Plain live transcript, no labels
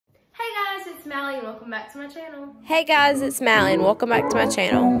it's Mally and welcome back to my channel. Hey guys, it's Mally and welcome back to my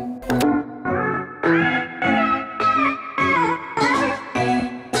channel.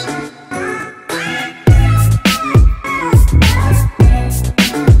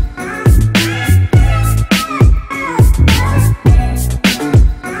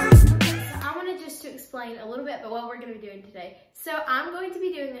 I wanted just to explain a little bit about what we're going to be doing today. So I'm going to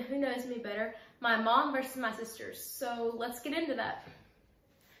be doing a Who Knows Me Better, my mom versus my sisters. So let's get into that.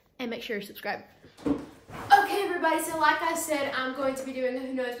 And make sure you subscribe. Okay, everybody, so like I said, I'm going to be doing the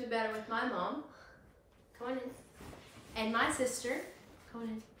Who Knows Me Better with my mom. Come on in. And my sister. Come on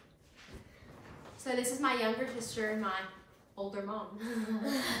in. So this is my younger sister and my older mom.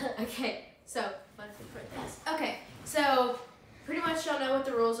 Okay, so let's put this. Okay, so pretty much y'all know what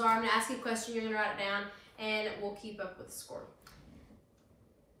the rules are. I'm gonna ask you a question, you're gonna write it down, and we'll keep up with the score.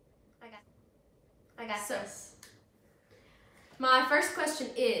 I got this. My first question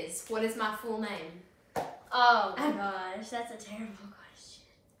is, what is my full name? Oh my gosh, that's a terrible question.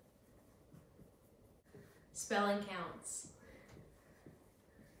 Spelling counts.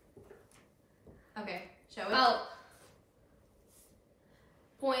 Okay, shall we? Oh.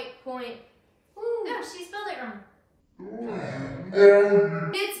 Point. Woo. No, she spelled it wrong.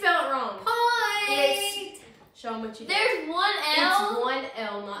 Did spell it wrong. Point. Show them what you did. There's one L. It's one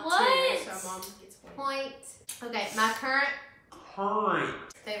L, not what? two. So mom gets point. Okay, my current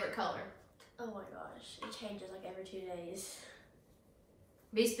favorite color. Oh my gosh, it changes like every 2 days.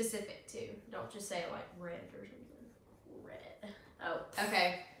 Be specific too. Don't just say like red or something. Red. Oh.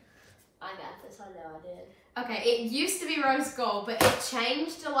 Okay. I got this. I know I did. Okay, it used to be rose gold, but it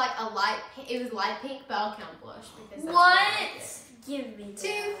changed to like a light pink. It was light pink, but I'll count blush because that's what? Give me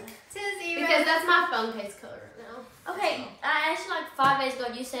 2-0. Because that's my phone case color right now. Okay, I asked you like 5 days ago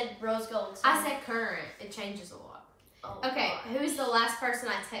and you said rose gold. So I said current. It changes a lot. Oh okay, gosh. who's the last person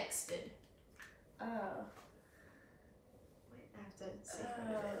I texted? Oh. Wait, I have to see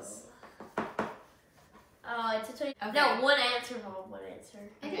what it is. Oh, it's a 20. Okay. No, one answer, Mom. One answer.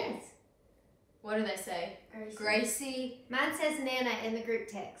 Okay. What do they say? Gracie. Mine says Nana in the group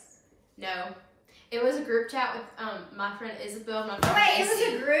text. No. It was a group chat with my friend Isabel, my friend Wait, Casey.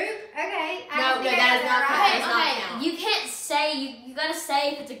 it was a group? Okay. No, that is not Okay, right. okay. You can't say, you gotta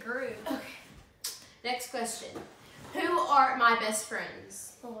say if it's a group. Okay. Next question. Who are my best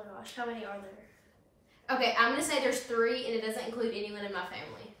friends? Oh my gosh, how many are there? Okay, I'm gonna say there's 3 and it doesn't include anyone in my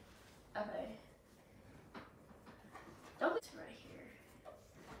family. Okay. Don't put right here.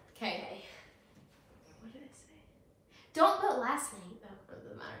 Okay. What did I say? Don't put last name. Oh, it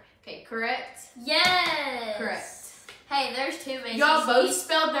doesn't matter. Okay, correct? Yes! Correct. Hey, there's 2 Macy's. Y'all both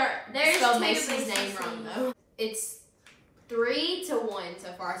spelled There's spelled 2 Macy's name Macy's. wrong though. It's 3-1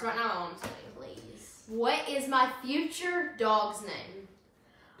 so far. So right now I'm saying, please. What is my future dog's name?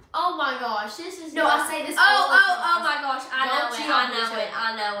 Oh my gosh, this is No, I say this. Oh my gosh, I Don't cheat on each other.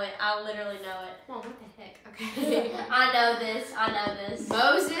 I know it. I literally know it. Oh, what the heck? Okay. I know this.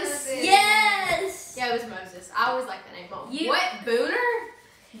 Moses? Yes! Yeah, it was Moses. I always like the name. But You- what? Booner?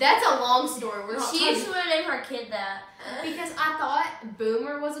 That's a long story. We're not She talking. used to want to name her kid that. Because I thought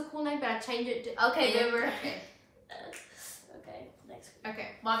Boomer was a cool name, but I changed it to... Okay, Boomer. Okay. Okay, next. Okay.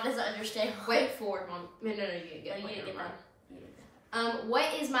 Mom doesn't understand. Wait for it, Mom. No, you didn't get No, it. you didn't get that.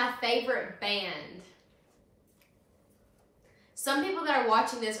 What is my favorite band? Some people that are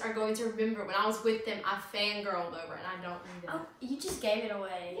watching this are going to remember when I was with them, I fangirled over it, and I don't do that. Oh, you just gave it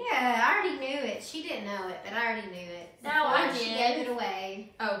away. Yeah, I already knew it. She didn't know it, but I already knew it. No, I Before She did. gave it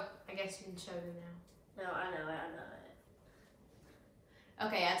away. Oh, I guess you can show them now. No, I know it.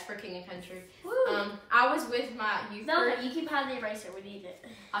 Okay, that's for King and Country. Woo. I was with my youth group. No, you keep hiding the eraser. We need it.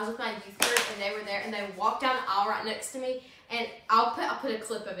 I was with my youth group, and they were there, and they walked down the aisle right next to me, and I'll put a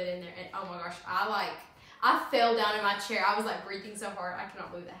clip of it in there, and oh my gosh, I fell down in my chair. I was like breathing so hard, I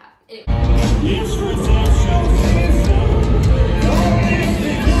cannot believe that happened. Anyway.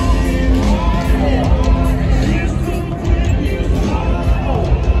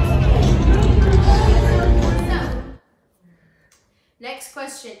 Next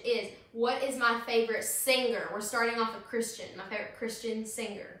question is, what is my favorite singer? We're starting off with Christian. My favorite Christian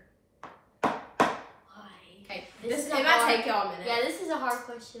singer. Why? Okay, This is it might take y'all a minute. Yeah, this is a hard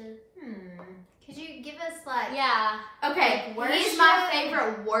question. Could you give us like... Yeah. Okay, Like he's my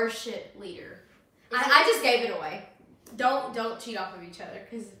favorite worship leader. I just gave it away. Don't cheat off of each other,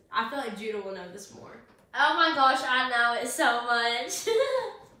 because I feel like Judah will know this more. Oh my gosh, I know it so much.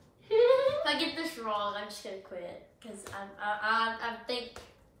 If I get this wrong, I'm just gonna quit. Because I think...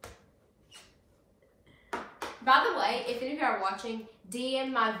 By the way, if any of you are watching,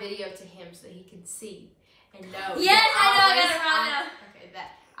 DM my video to him so that he can see and know. Yes, that I know, I got it right now. Okay, that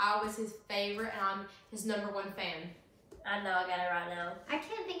I was his favorite, and I'm his #1 fan. I know, I got it right now. I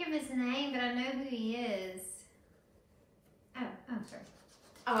can't think of his name, but I know who he is. Oh, sorry.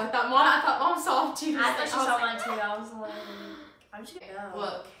 Oh, I thought mom saw it too. I thought she saw like, mine too. I was like, I'm just gonna go.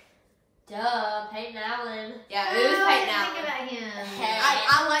 Look. Duh, Peyton Allen. Yeah, it was Oh, Peyton I Allen. didn't think about him. Hey.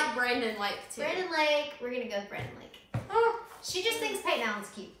 I like Brandon Lake too. Brandon Lake. We're gonna go with Brandon Lake. She just thinks Peyton Allen's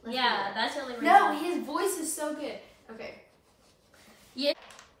cute. Let's do Yeah, it. that's the only reason. No, his voice is so good. Okay. Yeah.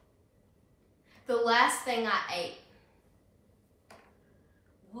 The last thing I ate.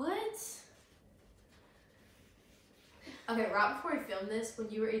 What? Okay, right before we filmed this, when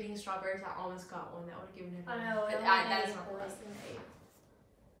you were eating strawberries, I almost got one that would have given him. I know. But it that was is not the poison. last thing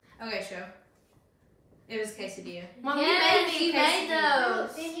I ate. Okay, show. It was quesadilla. Mom, Yes, you made Oh,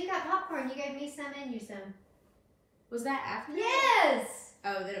 those. then you got popcorn. You gave me some and you some. Was that after? Yes.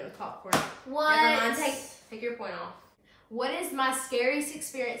 Oh, then it was popcorn. What? Never mind. Take your point off. What is my scariest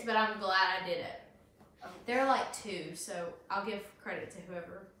experience? But I'm glad I did it. There are like 2, so I'll give credit to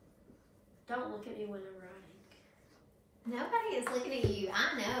whoever. Don't look at me when I'm writing. Nobody is looking at you.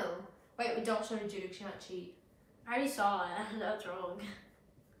 I know. Wait, don't show to Judah. She might cheat. I already saw it. I know it's wrong.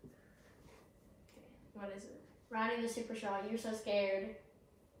 Okay, what is it? Riding the super shot. You're so scared.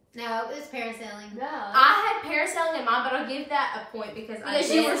 No, it was parasailing. No. I had parasailing in mind, but I'll give that a point because I Because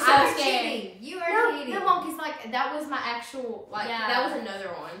did. you were so I was scared. cheating. You are cheating. No, Mom, because like that was my actual Yeah. that was another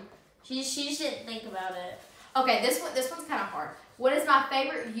one. She just didn't think about it. Okay, this one's kind of hard. What is my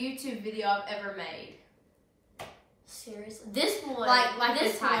favorite YouTube video I've ever made? Seriously, this one. Like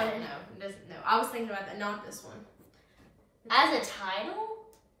this the title? one. No, it doesn't. No, I was thinking about that. Not this one. As a title.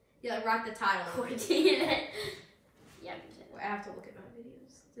 Yeah, like write the title. of the 14. video. Yeah. I have to look at my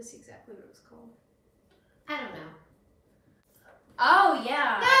videos to see exactly what it was called. I don't know. Oh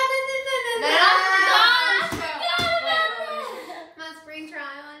yeah. My spring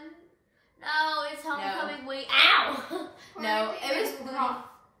try-on. No, it's homecoming week. Ow. No, it was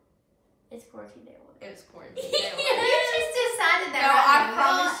It's quarantine day one. it was quarantine. You just decided that. No, right I now.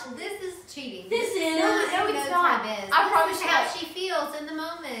 promise- Well, this is cheating. This is. No, She it's knows not. how it is. I This promise is you how that. she feels in the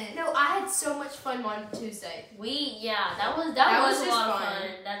moment. No, I had so much fun on Tuesday. That was That was a just lot of fun. fun.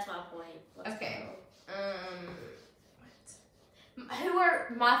 That's my point. Let's Okay. go. Who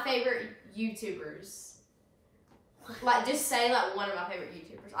are my favorite YouTubers? Like, just say like one of my favorite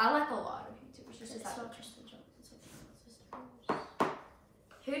YouTubers. I like a lot of YouTubers. Just It's decide. not just the jump. It's okay.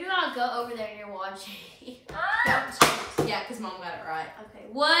 Who do I go over there and you're watching? Yeah, because Mom got it right. Okay.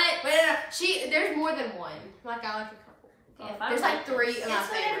 What? Wait, no. There's more than one. Like, I like a couple. Okay, if I There's like 3 It's of my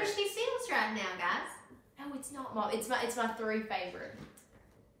whatever favorites. she feels right now, guys. No, it's not, Mom. It's my 3 favorite.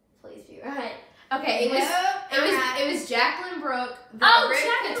 Please be right. Okay, it was Jacqueline Brooke, the Rivka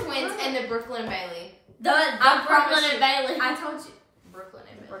Jacqueline twins, Brooke. and the Brooklyn and Bailey. The I promise Brooklyn and you. Bailey. I told you, Brooklyn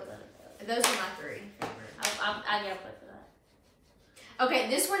and Bailey. Brooklyn and Bailey. Those are my 3 favorites. I get a point for that. Okay,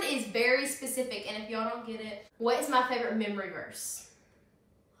 this one is very specific, and if y'all don't get it, what is my favorite memory verse?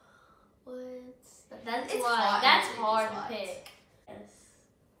 What? That's It's why. hot That's and hard it's to hot. pick. Yes.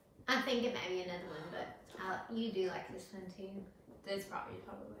 I think it might be another one, but you do like this one too. That's probably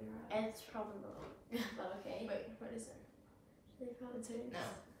right. It's probably wrong, but okay. Wait, what is it? They probably do. No.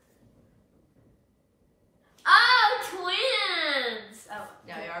 Oh, twins! Oh,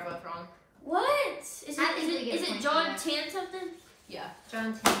 No, you are both wrong. what? Is I think we get is a it point John for 10 something? Yeah.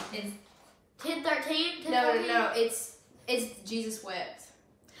 John It's 10, 13? 10, no, 13? no, it's Jesus wept.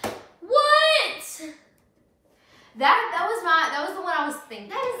 What? That was the one I was thinking.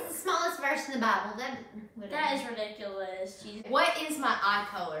 That is the smallest verse in the Bible. That is ridiculous. Jesus. What is my eye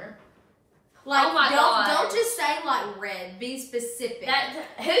color? Like, Oh my God. don't just say like red. Be specific.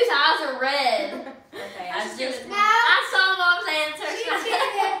 Whose eyes are red? Okay, I just No. I saw mom's answer. She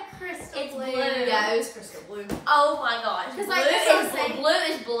did crystal It's blue. blue. Yeah, it was crystal blue. Oh my gosh. 'Cause, Blue like, that's what I'm is saying. blue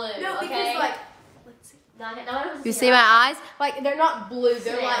is blue. No, because okay? like, let's see. No, You see my eyes? Like they're not blue.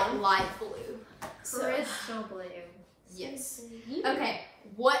 They're like Sam. light blue. So, Crystal blue. yes. Okay.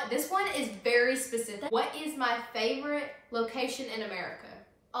 This one is very specific. What is my favorite location in America?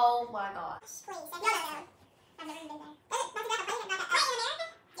 Oh my gosh. Please. No. I've never even been there. Not to that, but wait, not that. Wait, in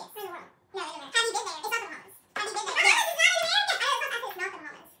America? Yes. Where in the world? No, in America. Have you been there? It's not the Bahamas. Have you been there? No, it's not in America. It's not the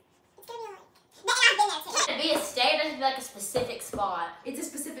Bahamas. It's gonna be like. I've been there too. It should be a state, it has to be like a specific spot. It's a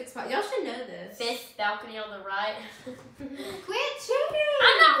specific spot. Y'all should know this. 5th balcony on the right. Quit cheating.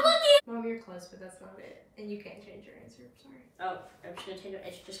 I'm not looking! Mom, you're close, but that's not it. And you can't change your answer. Sorry. Oh, I'm just gonna change my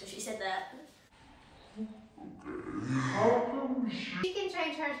answer just because she said that. She can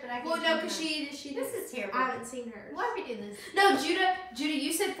change hers, but I can't. Well, no, change because mine. she. This is terrible. I haven't seen hers. Why are we doing this? No, Judah,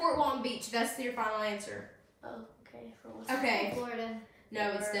 you said Fort Walton Beach. That's your final answer. Oh, okay. For one Okay. Florida.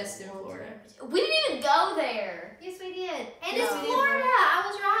 No, it's Destin, Florida. We didn't even go there. Yes, we did. And No, it's we didn't. Florida. I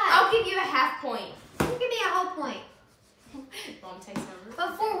was right. I'll give you a half point. You give me a whole point. Mom takes over.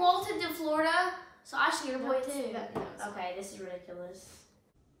 But Fort Walton to Florida, so I should get a No, point it's- too. no, it's not. Okay, this is ridiculous.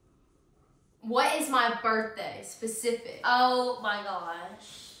 What is my birthday? Specific. Oh my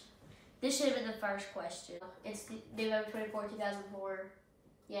gosh. This should have been the first question. It's November 24, 2004.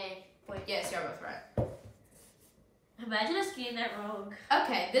 Yay. Point. Yes, y'all both right. Imagine us getting that wrong.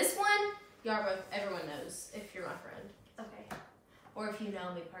 Okay, this one, everyone knows if you're my friend. Okay. Or if you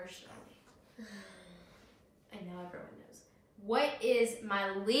know me personally. I know everyone knows. What is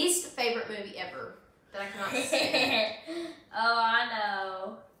my least favorite movie ever that I cannot stand? Oh, I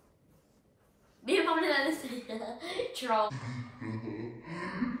know. Me and Mom did that. Troll. Yeah,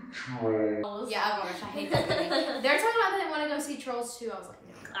 oh gosh, I hate that movie. They're talking about they want to go see Trolls 2. I was like,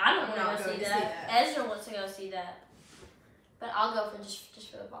 no. I don't I'm want not to go going see to that. Ezra wants to go see that. But I'll go for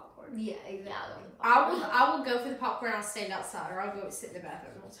just for the popcorn. Yeah, Yeah, exactly. I'll go for the popcorn. I will go for the popcorn. I'll stand outside, or I'll go sit in the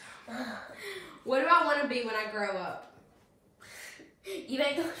bathroom. What do I want to be when I grow up? You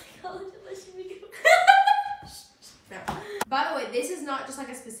ain't going to college unless you go. No. By the way, this is not just like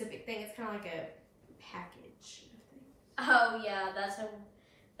a specific thing. It's kind of like a package of things. Oh yeah, that's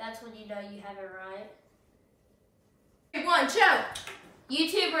when you know you have it right. 3, 1, show.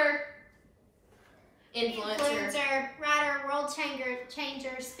 YouTuber. Influencer. writer, world changer,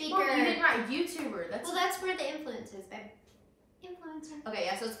 speaker. Well, you didn't write YouTuber. That's Well, that's where the influence is, babe. Influencer. okay.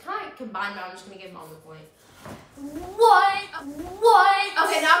 Yeah, so it's kind of combined, but I'm just gonna give Mom the point. What? What?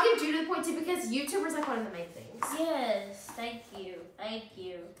 Okay, now I'll give Judah the point too because YouTuber's like one of the main things. Yes, thank you. Thank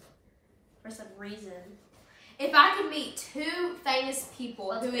you. For some reason. If I could meet 2 famous people,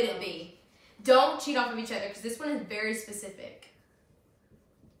 Let's who would go. it be? Don't cheat off of each other because this one is very specific.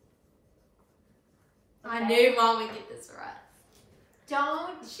 I Okay. knew Mom would get this right.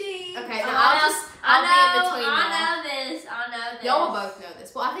 Don't cheat. Okay, I now know, I'll be in I between y'all. know this. I know this. Y'all will both know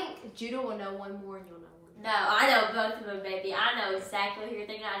this. Well, I think Judah will know one more and you'll know one. No, I know both of them, baby. I know exactly who you're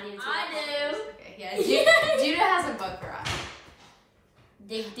thinking. I didn't see that one. Okay, yeah. Judah has them both right.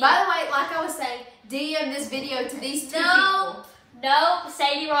 Dig deep. By the way, like I was saying, DM this video to these 2 No. Nope.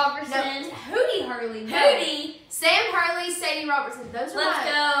 Sadie people. Robertson. No, Hootie Hurley. No. Hootie. Sam Hurley, Sadie Robertson. Those are Let's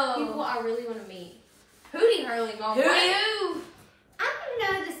my people go. I really want to meet. Hootie Hurley, Mom. Hootie Right? who? I don't even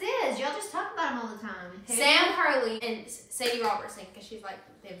know who this is. Y'all just talk about him all the time. Who? Sam Hurley and Sadie Robertson, because she's like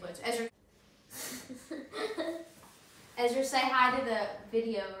the influencer. Ezra, say hi to the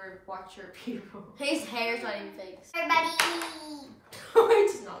video or watch your people. His hair's not even fixed. Everybody.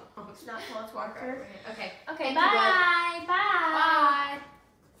 It's not. It's not close. Walk over here. Okay. Okay, Thank you, bye. Bye. Bye.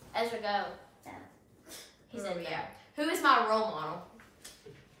 Ezra, go. He's Where in we there. at? Who is my role model?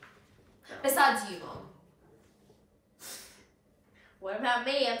 Besides you, Mom. What about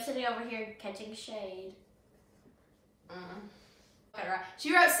me? I'm sitting over here catching shade. Got it right.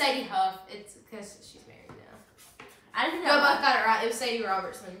 She wrote Sadie Huff. It's because she's married now. I didn't You know. both got it right. It was Sadie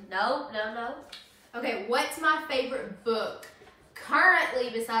Robertson. No. Okay, what's my favorite book currently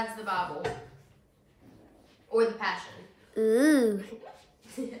besides the Bible? Or the Passion? Ooh.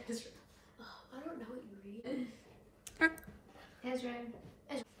 Ezra. I don't know what you read. Ezra.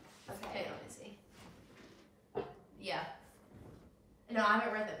 Okay, let me see. Yeah. No, I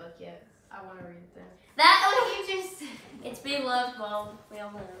haven't read that book yet. I want to read that. That one you just. It's Beloved, Mom. We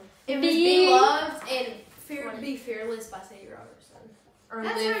all know. It was Beloved and Be Fearless by Sadie Robertson. Or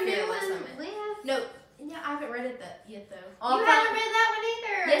That's Live her new Fearless. one. I meant. Liv. No, yeah, I haven't read it yet though. You haven't read that one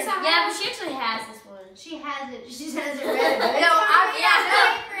either. Yes, I Yeah, have. but she actually has this one. She hasn't. She just hasn't read it. No, I've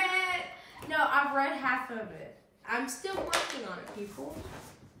No, I've read half of it. I'm still working on it, people.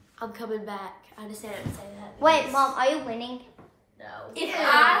 I'm coming back. I just had to say that. Wait, Mom, are you winning? No. If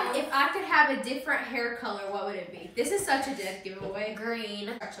I could have a different hair color, what would it be? This is such a dead giveaway. Green.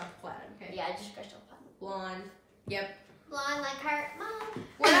 Scratch off platinum, okay? Yeah, I just scratched off platinum. Blonde. Yep. blonde like her mom.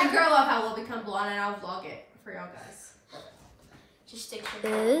 When I grow up, I will become blonde and I'll vlog it for y'all guys. Just stick to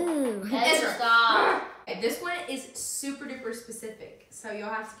it. Ooh. Ezra, stop. Okay, this one is super duper specific, so you'll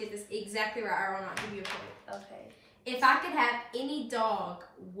have to get this exactly right or I will not give you a point. Okay. If I could have any dog,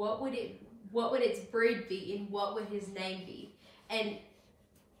 what would its breed be and what would his name be? And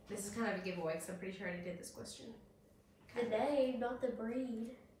this is kind of a giveaway because I'm pretty sure I already did this question. The name, not the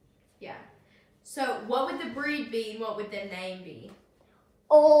breed. Yeah. So what would the breed be and what would the name be?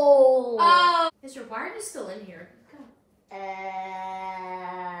 Oh. Oh. Mister, why are you still in here? Go.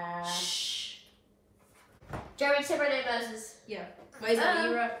 Shh. German Shepherd named Moses. Yeah. Wait, is that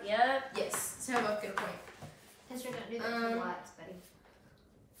you right? Yep. Yes. So I both get a point. Ezra, don't do that to the lights, buddy.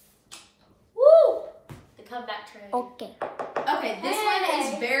 Woo! The comeback train. Okay. Okay, Okay, this one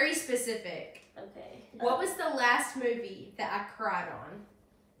is very specific. Okay. What was the last movie that I cried on?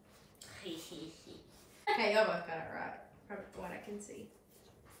 Okay, y'all both got it right, from what I can see.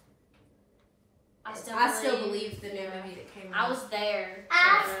 I still believe the new movie that came out. I was there.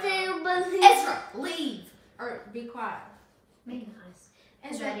 I so- still believe. Ezra, leave. Or be quiet. Make it nice.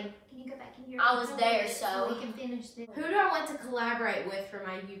 Ezra, Ready? Can you go back in your? I was there, so so- we can finish this. who do I want to collaborate with for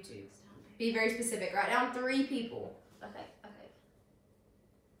my YouTube? Be very specific. Write down 3 people Okay.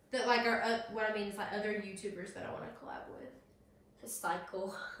 that like are what I mean is like other YouTubers that I want to collab with.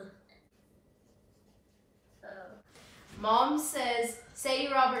 Cycle. Mom says Sadie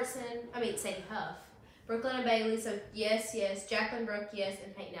Huff. Brooklyn and Bailey, so yes. Jacqueline Brooke, yes.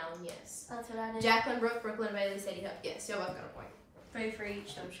 And Peyton Allen, yes. That's what I did. Jacqueline Brooke, Brooklyn and Bailey, Sadie Huff, yes. Y'all both got a point. 3 for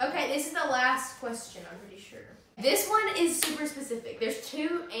each. I'm sure. Okay, this is the last question, I'm pretty sure. This one is super specific. There's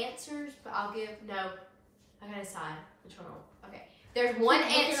 2 answers, but I'll give, no. I gotta decide which one I'll, okay. There's 1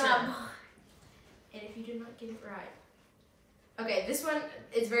 answer. And if you do not get it right. Okay, this one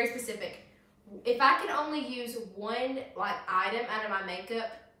is very specific. If I could only use one like item out of my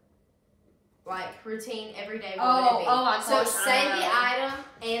makeup like routine every day, what would it be? Oh my So gosh, say I the know. item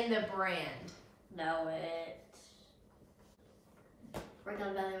and the brand. Know it.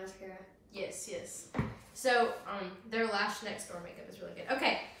 Brooklyn Valley mascara. Yes. So their Lash Next Door makeup is really good.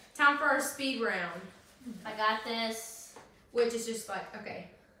 Okay, time for our speed round, I got this. which is just like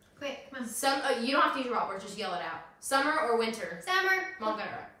Quick, come on. you don't have to use your rock words, just yell it out. Summer or winter? Summer. Mom got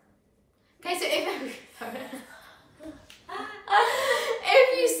it right. Okay, so if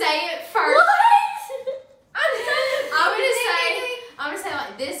you say it first, I'm gonna say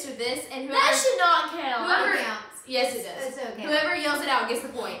like this or this, and whoever That should not count. Whoever- counts. yes it does. It's okay. Whoever yells it out gets the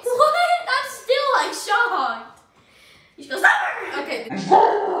points. What? I'm still like shocked. You should go summer. Okay.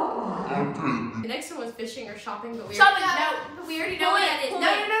 The next one was fishing or shopping, but we Shopping. we already know what that is. Point.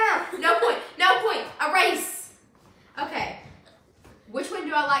 No point. No point. A race. Okay. Which one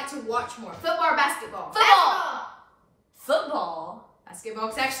do I like to watch more? Football or basketball? Football. Basketball.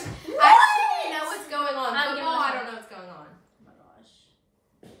 Cause actually, I actually know what's going on. I'm Football, I giving don't know what's going on. Oh my gosh.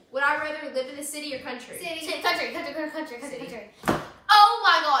 Would I rather live in the city or country? Country. City. Oh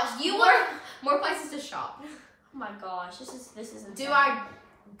my gosh, you want more places to shop. Oh my gosh, this is insane. Do I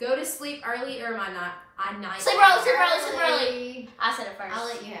go to sleep early or am I night? Sleep early. I said it first. I'll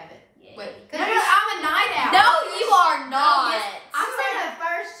let you have it. Yeah. Wait, no, I'm a night owl. No, you are not. Yes, I'm said saying the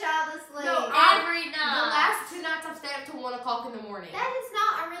first child asleep. No, Every the night. last 2 nights I've stayed up till 1 o'clock in the morning. That is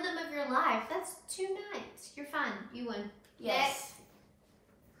not a rhythm of your life. That's 2 nights. You're fine. You win. Yes.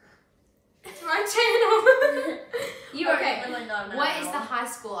 It's my channel. You are Okay. literally not. What is the high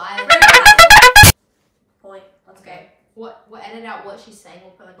school I point? Let's go. Okay. What? We'll edit out what she's saying.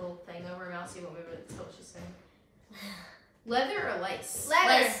 We'll put like a little thing over her mouth so you won't be able to tell what she's saying. Leather or lace?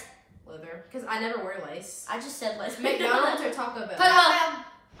 Leather. Lace. Leather. Because I never wear lace. I just said let's McDonald's or Taco Bell? Football.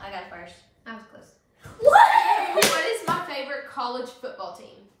 I got it first. I was close. What? What is my favorite college football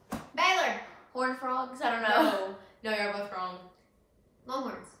team? Baylor. Horned frogs? I don't know. No, you're both wrong.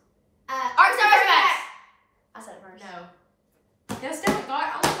 Longhorns. Arkansas Razorbacks. I said it first. No. No, still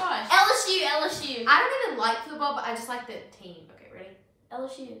got. Oh my gosh. LSU. I don't even like football, but I just like the team. Okay, ready?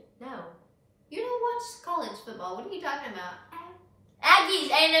 LSU. No. You don't watch college football. What are you talking about? Aggies.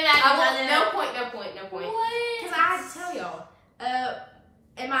 A&M Aggies. I will, no point. What? Because I had to tell y'all.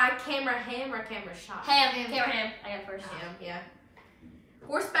 Am I camera ham or camera shot? Ham. I got it first. Ham, yeah.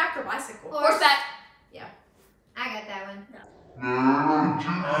 Horseback or bicycle? Horseback. I got that one.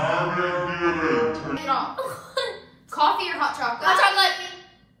 Stop. Coffee or hot chocolate? Hot chocolate.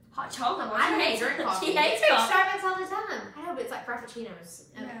 Hot chocolate. I don't even drink coffee. She hates Drink coffee. Starbucks all the time. I know, but it's like Frappuccinos.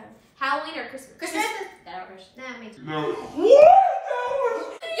 Okay. Halloween or Christmas? Christmas. Got it first. Nah, me too.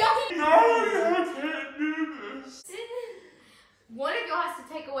 One of y'all has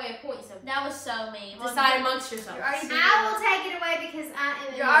to take away a point, so That was so mean. decide amongst yourselves. You're already- I will take it away because I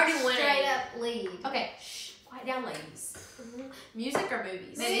am You're in a already winning. straight up lead. Okay, shh, quiet down, ladies. Music or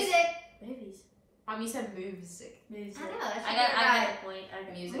movies? Music. Movies. Mom, you said music. Music. I know. That's I got a point. I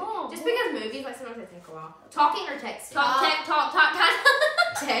got Music. Mom, Just what? because movies, like sometimes they take a while. Talking or texting? Talk. Text. Talk.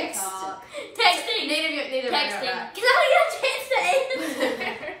 Texting. Neither of you Texting. got Because I don't get a chance to answer.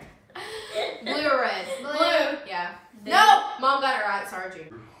 that. Blue or red? Blue. Yeah. Blue. No! Mom got it right. Sorry, June.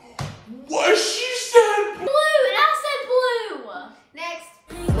 What she said? Blue, and I said blue. Next.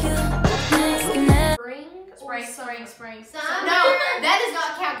 Spring. Summer. No, that does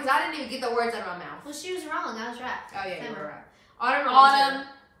not count because I didn't even get the words out of my mouth. Well, she was wrong. I was right. Oh, yeah, you Summer. were right. Autumn or Autumn.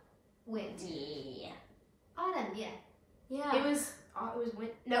 Winter. Yeah. Autumn. Yeah. winter? It was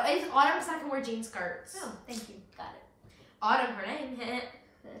winter. No, it's autumn because I can wear jean skirts. Oh, thank you. Got it. Autumn, her name.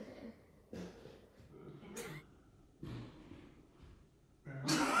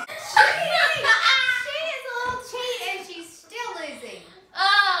 She is a little cheat and she's still losing.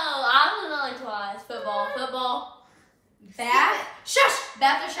 Oh, I was only twice. Football. Bath. Shush.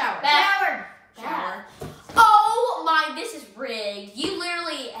 Bath or shower? Bath. Shower. Oh my, this is rigged. You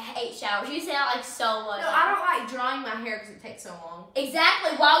literally hate showers. You say that like so much. No, I don't like drying my hair because it takes so long.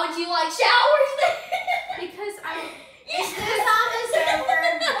 Exactly. Why would you like showers then? Because I don't. This almost over.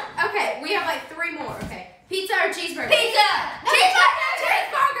 Okay, we have like 3 more. Okay. Pizza or cheeseburger? Pizza. No,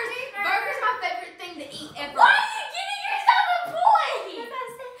 cheeseburgers. Burger's my favorite thing to eat ever. Why are you giving yourself a point? Because I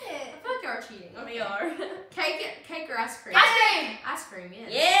said it. I feel like you're cheating. We are. Cake or ice cream? Ice cream. Ice cream, yes.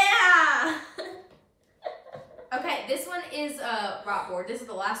 Yeah. Okay, this one is rock board. This is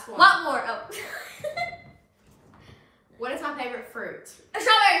the last one. What more? Oh. What is my favorite fruit?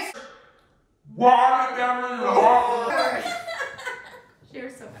 Strawberries. Watermelon. You're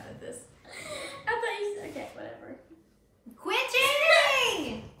so bad at this. I thought you said, okay, whatever. Quit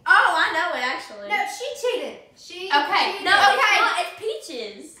cheating. Oh, I know it actually. No, she cheated. She Okay, cheated. No, it's not. It's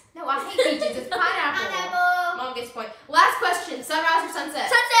peaches. No, I hate peaches. It's pineapple. Pineapple. Mom gets a point. Last question. Sunrise or sunset?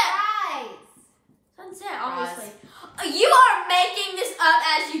 Sunset. Rise. Sunset, obviously. You are making this up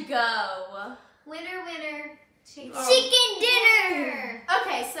as you go. Winner. Chicken dinner.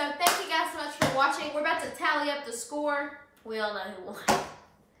 Okay, so thank you guys so much for watching. We're about to tally up the score. We all know who won.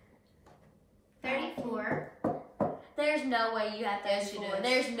 34. There's no way you have Yes, you 34. do.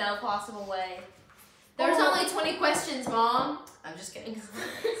 There's no possible way. There's Oh. only 20 questions, Mom. I'm just kidding.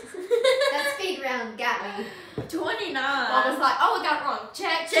 That speed round got me. 29. Mom was like, oh, we got it wrong.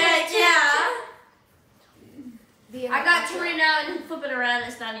 Check. yeah. The I got other- 29 and flipping around,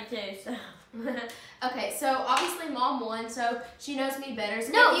 it's 92, so. Okay, so obviously Mom won, so she knows me better.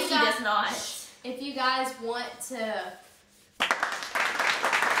 So No, if you she guys- does not. If you guys want to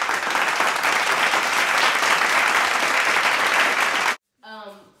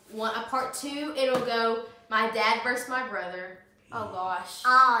want a part 2, it'll go my dad versus my brother. Oh gosh.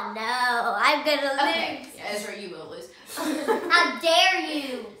 Oh no, I'm gonna Okay, yeah, Ezra, you will lose. How dare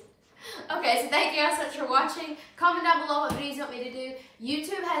you? Okay, so thank you guys so much for watching. Comment down below what videos you want me to do.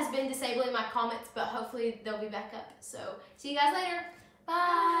 YouTube has been disabling my comments, but hopefully they'll be back up. So, see you guys later.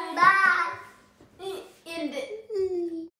 Bye. Bye. End it.